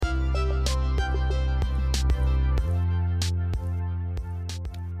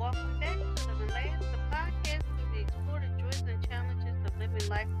living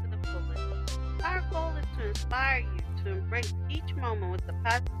life to the fullest. Our goal is to inspire you to embrace each moment with a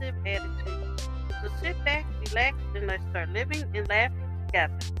positive attitude. So sit back, relax, and let's start living and laughing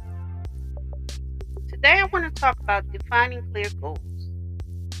together. Today I want to talk about defining clear goals.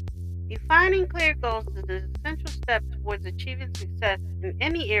 Defining clear goals is an essential step towards achieving success in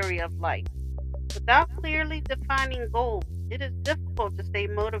any area of life. Without clearly defining goals, it is difficult to stay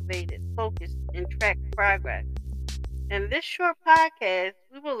motivated, focused, and track progress. In this short podcast,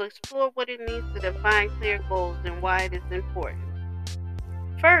 we will explore what it means to define clear goals and why it is important.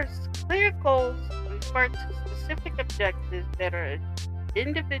 First, clear goals refer to specific objectives that our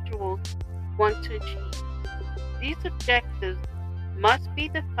individuals want to achieve. These objectives must be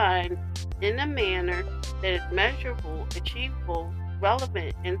defined in a manner that is measurable, achievable,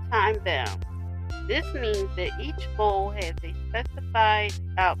 relevant, and time bound. This means that each goal has a specified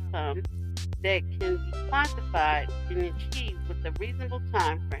outcome that can be quantified and achieved with a reasonable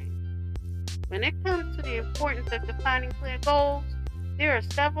time frame. When it comes to the importance of defining clear goals, there are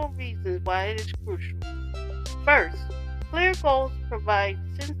several reasons why it is crucial. First, clear goals provide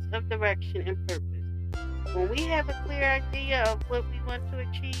sense of direction and purpose. When we have a clear idea of what we want to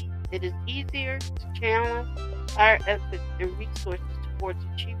achieve, it is easier to channel our efforts and resources towards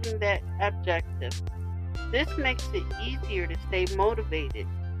achieving that objective. This makes it easier to stay motivated,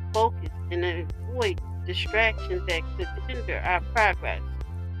 focused, and avoid distractions that could hinder our progress.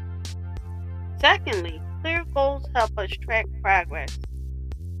 Secondly, clear goals help us track progress.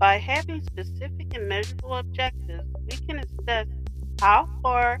 By having specific and measurable objectives, we can assess how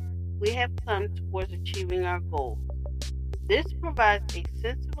far we have come towards achieving our goals. This provides a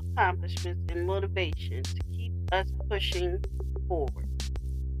sense of accomplishment and motivation to keep us pushing forward.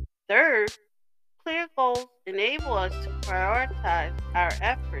 Third, clear goals enable us to prioritize our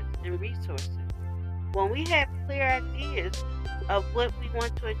efforts and resources. When we have clear ideas of what we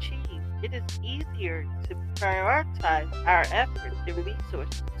want to achieve, it is easier to prioritize our efforts and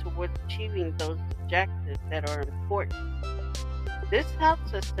resources towards achieving those objectives that are important. This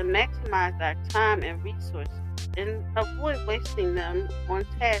helps us to maximize our time and resources and avoid wasting them on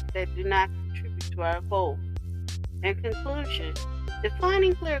tasks that do not contribute to our goals. In conclusion,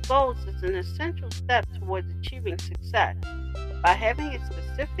 defining clear goals is an essential step towards achieving success. By having a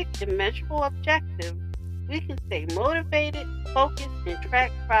specific and measurable objective, we can stay motivated, focused, and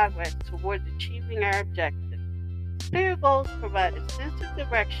track progress towards achieving our objective. Clear goals provide a sense of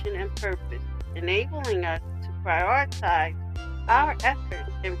direction and purpose, enabling us to prioritize our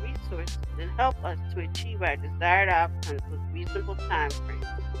efforts and resources and help us to achieve our desired outcomes with reasonable time frames.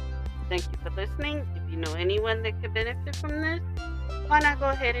 Thank you for listening. If you know anyone that could benefit from this, why not go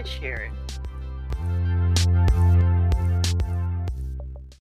ahead and share it?